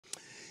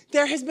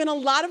There has been a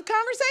lot of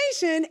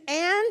conversation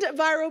and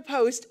viral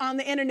posts on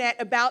the internet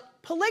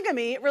about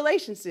polygamy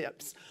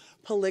relationships.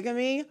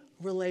 Polygamy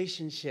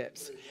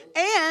relationships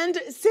and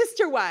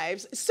sister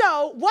wives.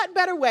 So what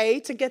better way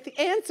to get the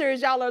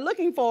answers y'all are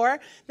looking for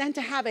than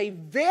to have a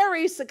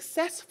very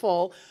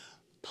successful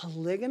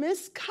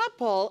polygamous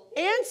couple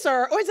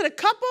answer, or is it a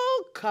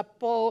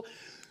couple,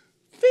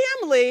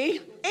 family,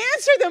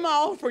 answer them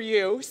all for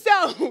you.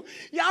 So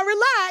y'all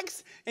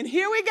relax, and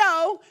here we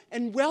go,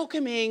 and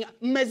welcoming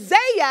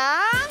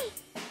Mazayah.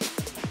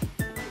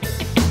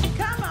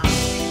 Come on.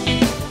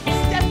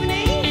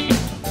 Stephanie,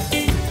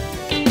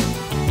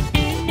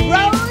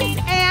 Rose,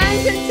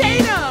 and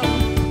Tatum.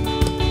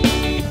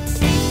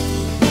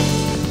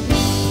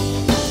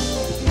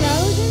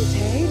 Rose and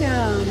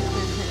Tatum.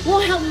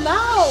 Well, hello,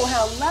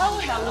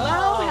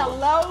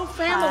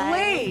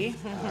 family.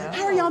 Hi.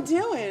 How are y'all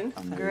doing?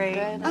 Great.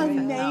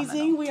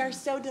 Amazing. We are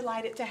so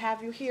delighted to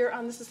have you here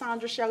on the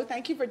Sisaundra Show.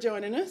 Thank you for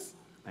joining us.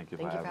 Thank you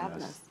for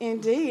having us.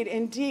 Indeed,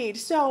 indeed.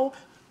 So,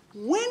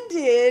 when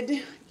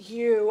did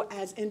you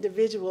as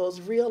individuals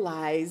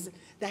realize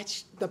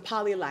that the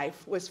poly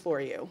life was for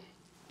you?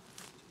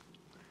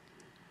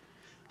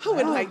 Who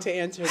would like to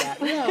answer that?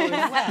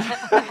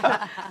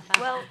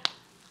 Well,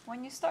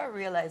 when you start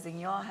realizing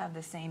you all have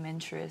the same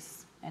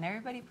interests, and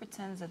everybody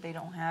pretends that they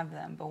don't have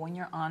them, but when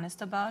you're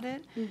honest about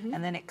it,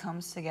 and then it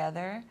comes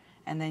together,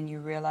 and then you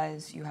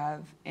realize you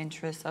have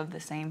interests of the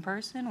same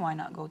person, why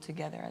not go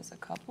together as a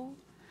couple?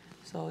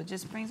 So it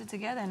just brings it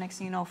together, and next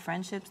thing you know,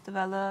 friendships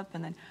develop,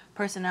 and then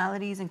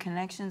personalities and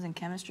connections and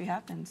chemistry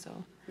happen,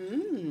 so.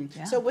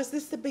 Yeah. So was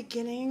this the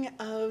beginning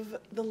of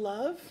the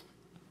love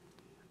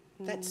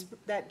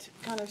that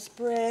kind of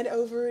spread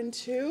over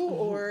into,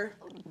 or?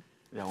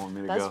 Y'all want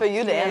me to That's go? for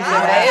you to answer,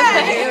 right?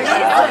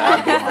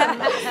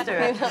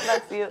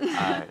 That's you. All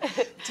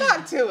right.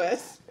 Talk to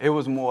us. It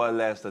was more or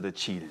less of the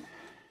cheating.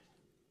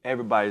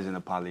 Everybody's in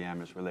a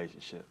polyamorous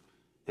relationship.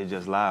 They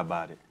just lie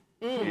about it.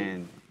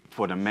 And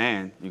for the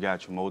man, you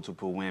got your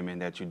multiple women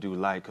that you do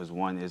like, because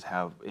one is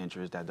have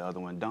interests that the other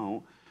one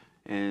don't,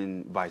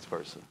 and vice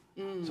versa.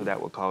 So that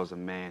would cause a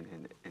man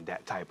in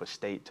that type of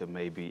state to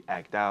maybe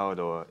act out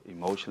or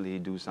emotionally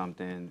do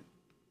something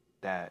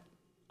that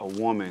a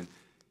woman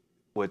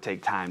would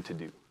take time to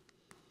do.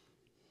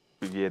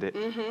 You get it?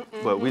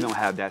 But we don't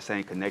have that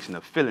same connection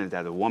of feelings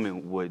that a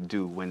woman would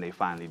do when they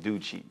finally do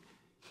cheat.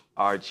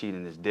 Our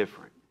cheating is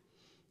different.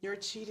 Your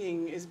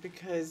cheating is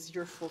because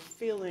you're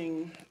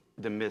fulfilling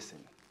The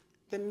missing.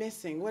 the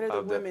missing. What are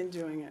the women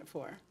doing it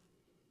for?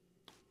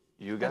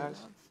 You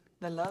guys?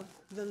 The love.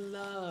 The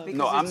love.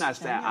 No, I'm not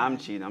saying I'm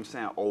cheating. I'm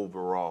saying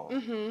overall.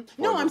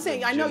 No, I'm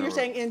saying, I know you're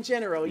saying in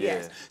general,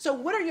 yes. Yeah. So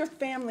what are your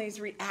family's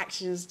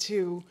reactions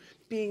to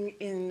being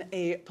in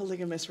a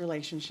polygamous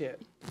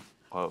relationship?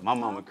 Well, my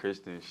mama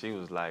Christian, she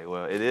was like,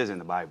 well, it is in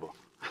the Bible.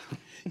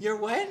 You're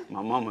what?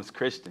 My mama's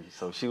Christian,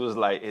 so she was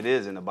like, it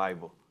is in the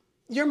Bible.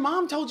 Your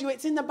mom told you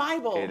it's in the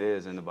Bible. It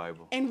is in the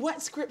Bible. And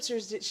what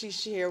scriptures did she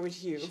share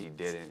with you? She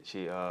didn't.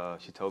 She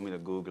told me to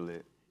Google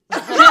it.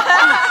 Don't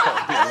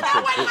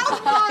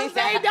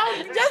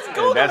just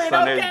Google That's it,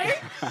 Sunday. okay?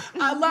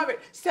 I love it.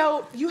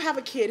 So you have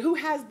a kid. Who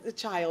has the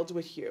child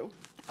with you?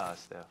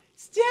 Steph.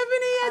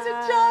 Stephanie has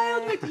a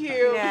child with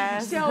you.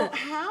 Yes. So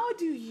how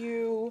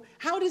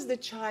does the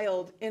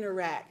child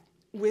interact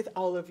with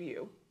all of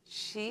you?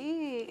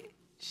 She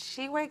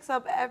wakes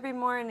up every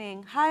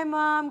morning. Hi,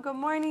 Mom. Good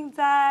morning,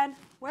 Dad.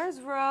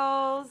 Where's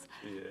Rose?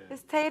 Yeah.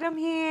 Is Tatum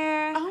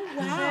here? Oh,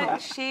 wow.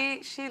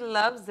 She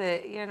loves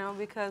it, you know,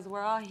 because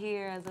we're all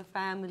here as a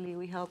family.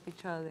 We help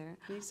each other.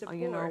 We support.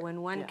 You know,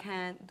 when one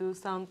can't do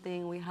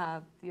something, we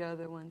have the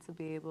other one to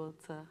be able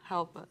to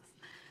help us.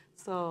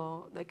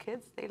 So the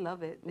kids, they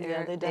love it.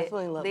 Yeah, they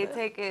definitely love it. They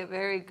take it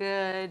very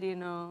good, you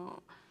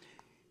know.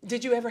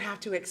 Did you ever have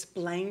to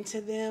explain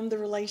to them the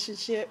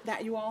relationship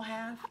that you all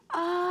have?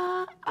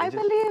 I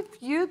believe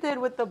you did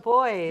with the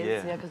boys.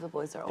 Yeah. Yeah, because the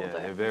boys are older. Yeah,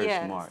 they're very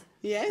Yes. smart.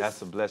 Yes?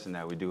 That's a blessing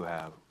that we do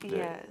have.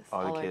 Yes.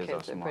 All All the our kids, kids are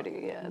are smart.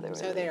 pretty, yeah. They're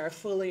So really they are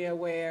fully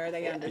aware,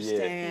 they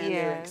understand,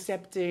 they're Yes.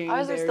 accepting.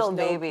 Ours are there's still no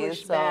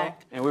babies, so- pushback.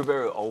 And we're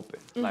very open.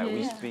 Like,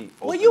 we speak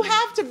openly. Well, you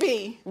have to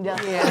be. Yeah.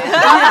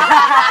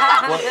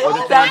 Well,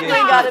 the Definitely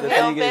thing gotta is, be the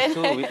thing is,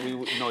 open.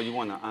 too, you know, you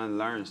want to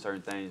unlearn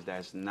certain things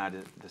that's not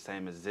the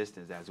same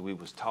existence as we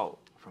was taught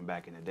from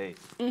back in the day.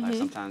 Like,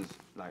 sometimes,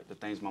 like, the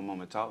things my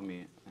mama taught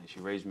me, and she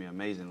raised me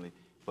amazingly,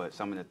 but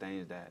some of the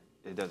things that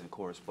it doesn't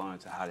correspond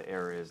to how the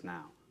era is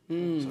now. So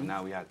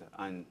now we have to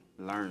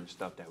unlearn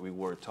stuff that we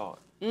were taught.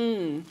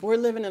 We're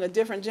living in a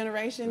different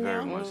generation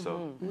Very now. much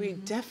so. We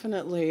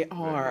definitely Very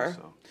are. much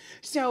so.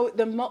 So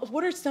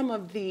what are some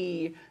of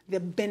the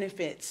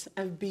benefits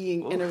of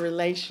being in a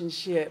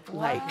relationship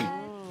like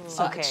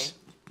such? Okay.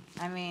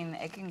 I mean,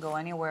 it can go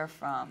anywhere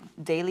from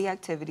daily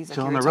activities like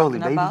Chill you on were the rollie,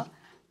 talking baby. about.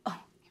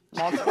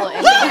 Multiple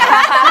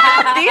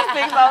income. These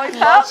things always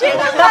help. She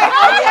was like,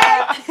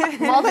 okay.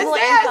 Multiple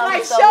That's income.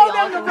 like, so show we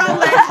all them the can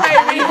Rolex,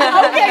 baby.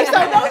 Okay, so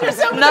those are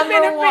some Number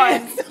of the one.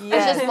 benefits.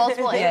 It's just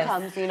multiple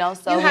incomes, you know,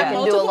 so You we have can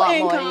multiple do a lot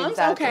incomes. more.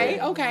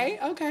 Exactly.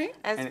 Okay.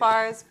 As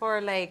far as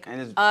for like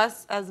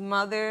us as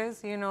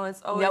mothers, you know,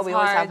 it's always we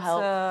always have hard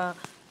help. to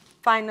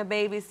find a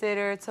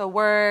babysitter to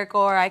work,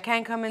 or I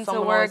can't come into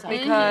Someone work always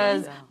has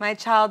because to. my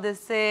child is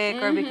sick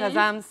or because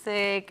I'm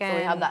sick. So And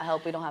we have that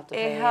help. We don't have to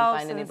pay it and helps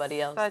find anybody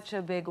in else. such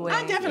a big way.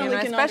 I definitely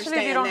can especially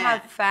if you don't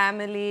understand have that.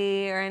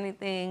 family or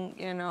anything.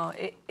 You know,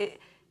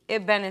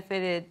 it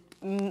benefited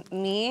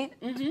me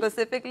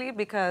specifically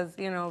because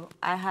you know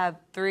I have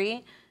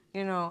 3.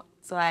 You know,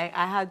 so I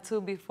had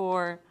 2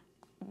 before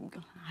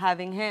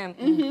having him.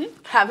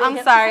 I'm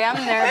sorry,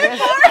 I'm nervous.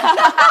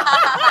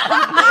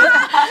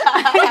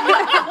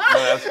 No,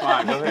 that's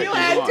fine. Go ahead. You keep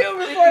had going.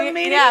 2 before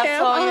meeting Yeah, him.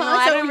 so you know,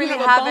 I So didn't you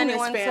really a have bonus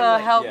anyone to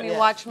family. help me Yeah.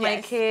 watch my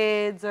Yes.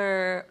 kids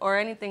or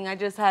anything. I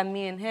just had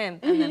me and him,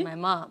 and then my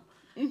mom.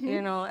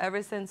 You know,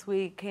 ever since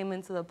we came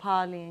into the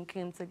poly and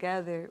came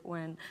together,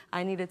 when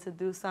I needed to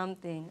do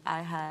something,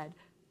 I had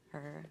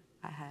her,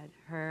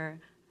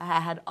 I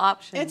had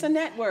options. It's a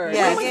network.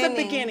 Yeah. When was the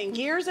beginning?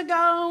 Years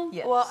ago?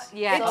 Yes. Well,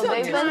 yeah. It So took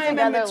they've been time and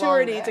together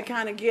maturity longer. to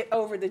kind of get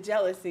over the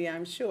jealousy,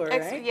 I'm sure,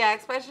 right? Yeah,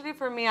 especially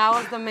for me, I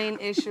was the main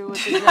issue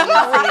with the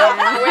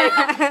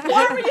jealousy.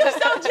 Why were you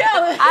so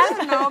jealous? I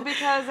don't know,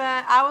 because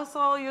I was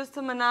so used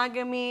to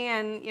monogamy,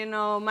 and you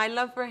know, my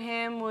love for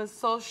him was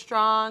so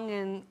strong,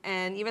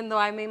 and even though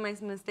I made my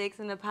mistakes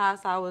in the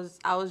past, I was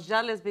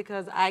jealous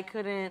because I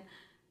couldn't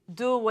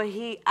do what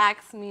he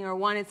asked me or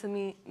wanted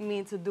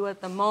me to do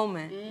at the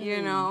moment,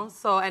 you know?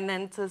 So, and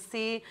then to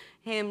see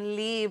him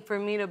leave for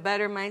me to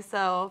better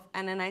myself,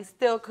 and then I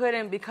still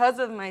couldn't because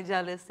of my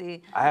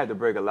jealousy. I had to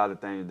break a lot of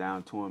things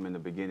down to him in the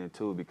beginning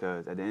too,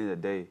 because at the end of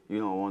the day, you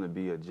don't want to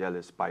be a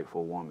jealous,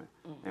 spiteful woman.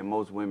 And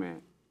most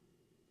women,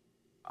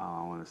 I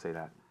don't want to say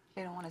that.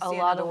 They don't want to A see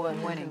lot another of woman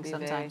women winning can be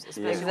sometimes, very-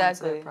 especially Yeah. when it's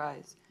their Exactly.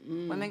 prize.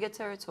 Women get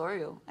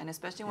territorial, and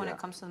especially when Yeah. it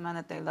comes to the man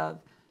that they love.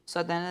 So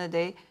at the end of the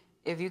day,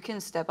 if you can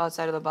step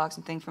outside of the box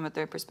and think from a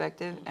third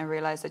perspective and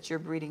realize that you're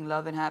breeding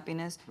love and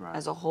happiness Right.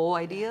 as a whole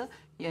idea,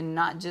 you're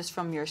not just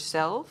from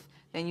yourself,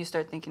 then you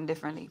start thinking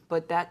differently.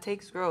 But that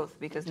takes growth,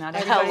 because not A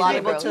everybody's lot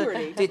of able growth. to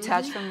Maturity.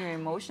 detach from your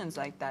emotions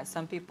like that.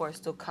 Some people are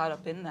still caught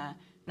up in that,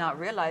 not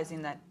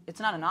realizing that it's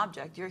not an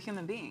object, you're a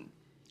human being.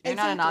 You're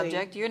not an Exactly.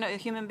 object, you're not a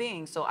human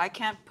being. So I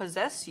can't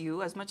possess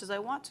you as much as I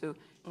want to.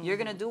 You're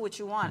gonna do what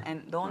you want,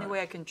 and the only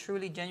way I can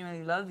truly,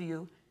 genuinely love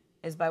you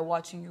is by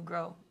watching you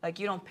grow. Like,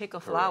 you don't pick a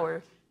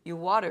flower, you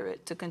water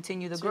it to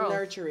continue the To growth.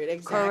 nurture it,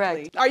 exactly.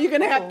 Correct. Are you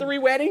going to have 3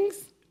 weddings?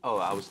 Oh,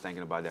 I was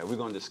thinking about that. We're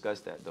going to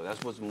discuss that, though.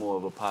 That's what's more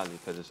of a poly,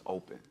 because it's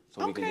open.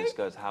 So we can Okay.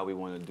 discuss how we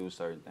want to do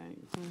certain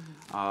things.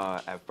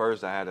 At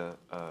first, I had a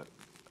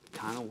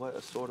kind of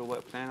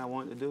what plan I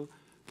wanted to do,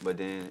 but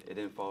then it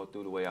didn't fall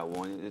through the way I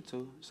wanted it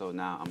to. So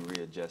now I'm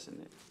readjusting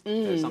it.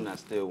 It's something I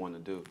still want to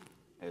do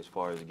as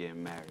far as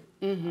getting married.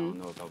 I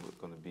don't know if I was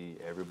going to be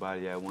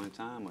everybody at one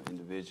time or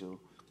individual,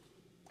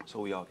 so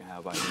we all can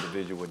have our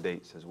individual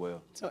dates as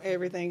well. So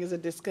everything is a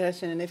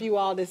discussion. And if you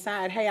all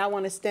decide, hey, I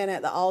want to stand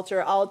at the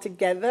altar all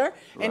together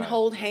and Right.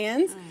 hold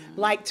hands,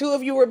 like 2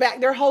 of you were back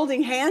there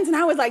holding hands, and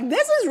I was like,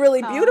 this is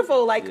really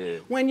beautiful. Like, Yeah.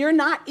 when you're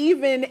not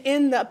even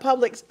in the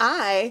public's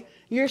eye,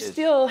 you're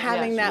still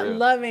having it's that real.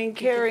 loving,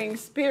 caring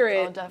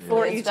spirit definitely.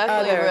 for It's each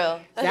definitely other. real.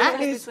 That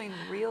Difference is, between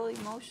real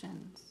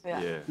emotions.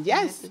 Yeah.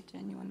 yes. It's a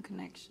genuine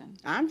connection.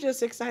 I'm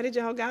just excited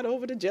y'all got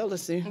over the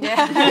jealousy.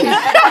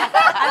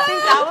 I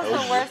think that was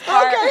the worst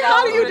part. Okay, That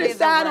how was do you really the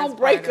decide on worst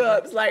part of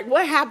it. breakups? Like,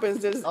 what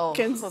happens?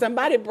 Can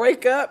somebody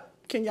break up?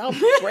 Can y'all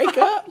break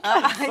up?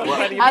 I think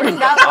that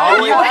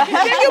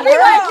Can you be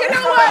like, you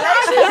know what?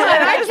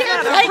 I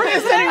can't take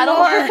this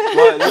anymore.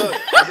 But look,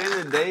 at the end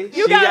of the day,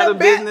 You she got a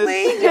business.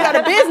 Bentley. You got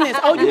a business.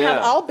 Oh, you have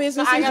Yeah. all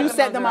businesses. I got You the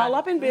set them all Maserati.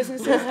 up in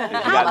businesses.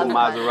 She got the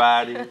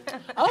Maserati.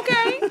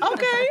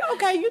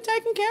 Okay. You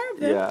taking care of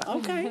them. Yeah.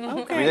 Okay. I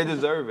mean, they Okay.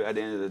 deserve it at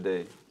the end of the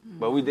day.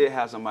 But we did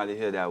have somebody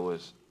here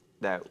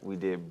that we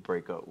did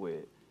break up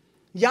with.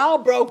 Y'all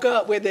broke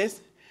up with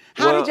this.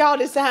 How Well, did y'all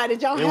decide?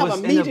 Did y'all It have was a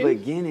in the meeting?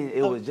 beginning.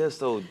 It was just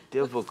so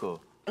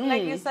difficult.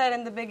 Like you said,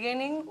 in the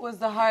beginning was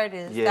the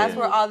hardest. Yeah. That's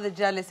where all the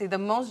jealousy. The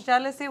most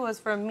jealousy was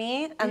for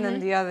me and then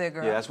the other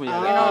girl. Yeah, that's when you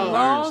You gotta know,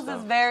 learn Rose stuff.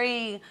 is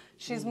very,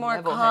 she's more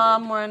Level-headed.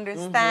 calm, more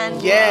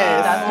understanding.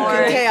 Yes, you more-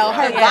 can tell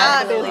her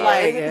Yeah. vibe is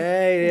like,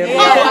 hey.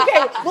 Oh,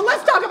 okay, well,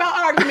 let's talk about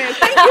arguments.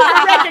 Thank you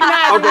for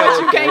recognizing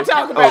what you can't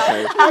talk about.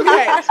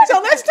 Okay, so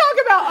let's talk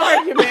about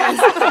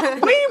arguments.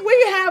 We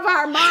have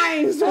our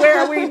minds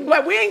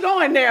but we ain't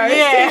going there.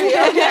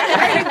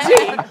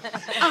 Okay,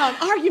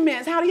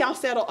 arguments. How do y'all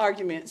settle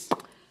arguments?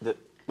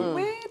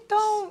 We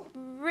don't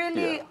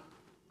really Yeah.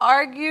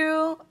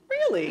 argue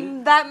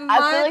Really? that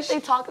much. I feel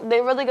like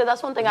they're really good.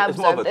 That's one thing I've It's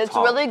more of observed. a It's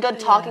talk. really good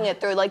talking it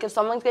through. Like, if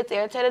someone gets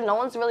irritated, no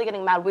one's really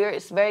getting mad.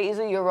 It's very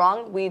easy. You're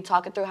wrong. We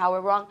talk it through how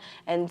we're wrong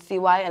and see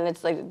why, and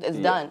it's like, it's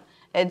done.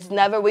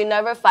 we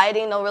never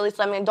fighting, no really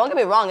slamming. Don't get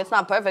me wrong, it's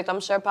not perfect. I'm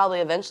sure probably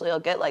eventually it'll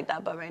get like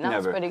that, but right now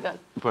it's pretty good.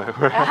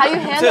 How you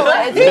handle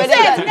it, it's pretty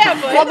good.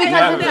 Never. Well,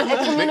 because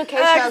it's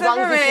communication, as long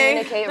as you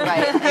communicate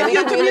right. If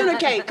you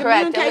communicate,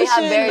 correct, and we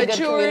have very good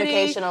maturity,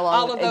 communication along.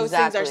 all of those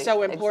things are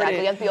so important.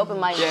 Exactly, you have to be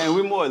open-minded. Yeah, and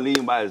we're more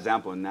leading by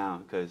example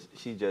now because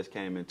she just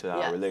came into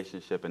our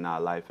relationship and our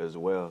life as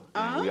well.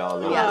 And we all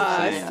love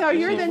the same. So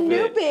you're the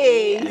fit.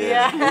 newbie.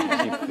 Yeah.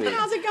 She fit.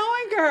 How's it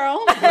going,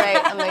 girl?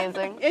 Great,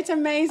 amazing. It's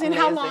amazing.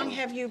 How long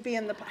have you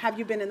been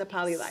in the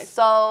poly life?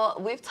 So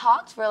we've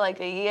talked for like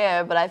a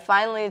year, but I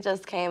finally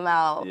just came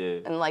out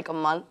in like a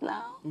month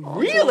now.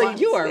 Really?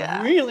 You are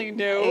really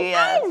new.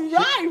 Yes. All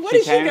right. What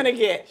is she gonna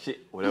get?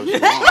 Whatever she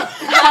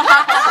wants.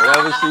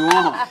 Whatever she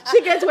wants.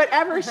 She gets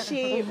whatever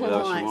she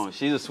Whatever wants. she wants.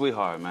 She's a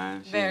sweetheart,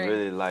 man. She's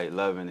really like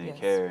loving and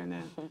caring,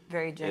 and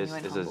Very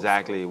genuine. it's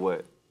exactly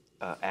what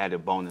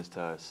added bonus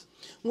to us.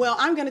 Well,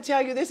 I'm going to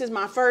tell you, this is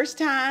my first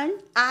time.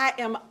 I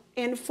am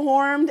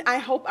informed. I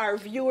hope our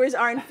viewers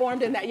are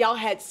informed and that y'all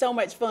had so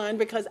much fun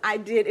because I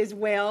did as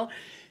well.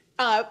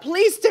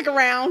 Please stick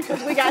around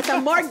because we got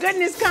some more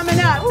goodness coming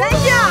up. Thank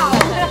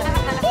y'all.